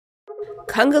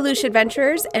Kungaloosh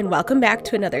adventurers, and welcome back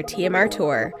to another TMR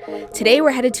tour. Today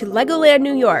we're headed to Legoland,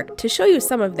 New York to show you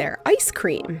some of their ice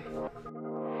cream.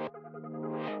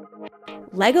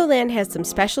 Legoland has some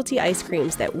specialty ice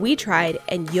creams that we tried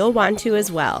and you'll want to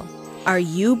as well. Are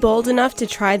you bold enough to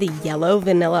try the yellow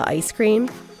vanilla ice cream?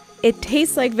 It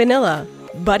tastes like vanilla,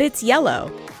 but it's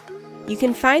yellow. You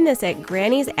can find this at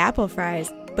Granny's Apple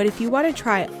Fries, but if you want to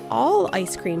try all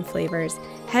ice cream flavors,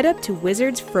 head up to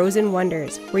Wizard's Frozen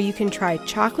Wonders, where you can try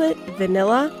chocolate,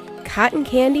 vanilla, cotton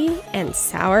candy, and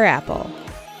sour apple.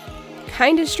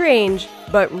 Kinda strange,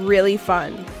 but really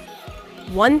fun.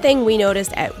 One thing we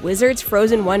noticed at Wizard's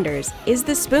Frozen Wonders is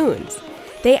the spoons.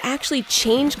 They actually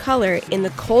change color in the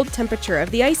cold temperature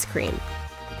of the ice cream.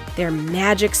 They're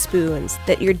magic spoons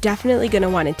that you're definitely going to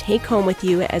want to take home with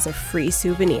you as a free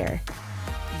souvenir.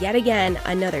 Yet again,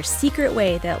 another secret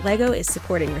way that LEGO is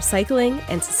supporting recycling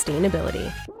and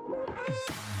sustainability.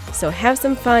 So have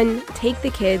some fun, take the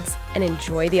kids, and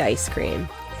enjoy the ice cream.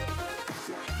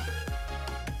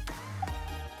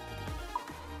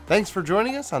 Thanks for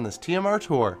joining us on this TMR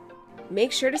tour.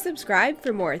 Make sure to subscribe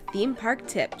for more theme park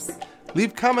tips.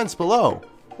 Leave comments below.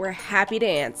 We're happy to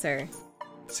answer.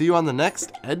 See you on the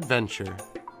next adventure.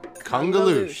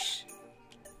 Kungaloosh.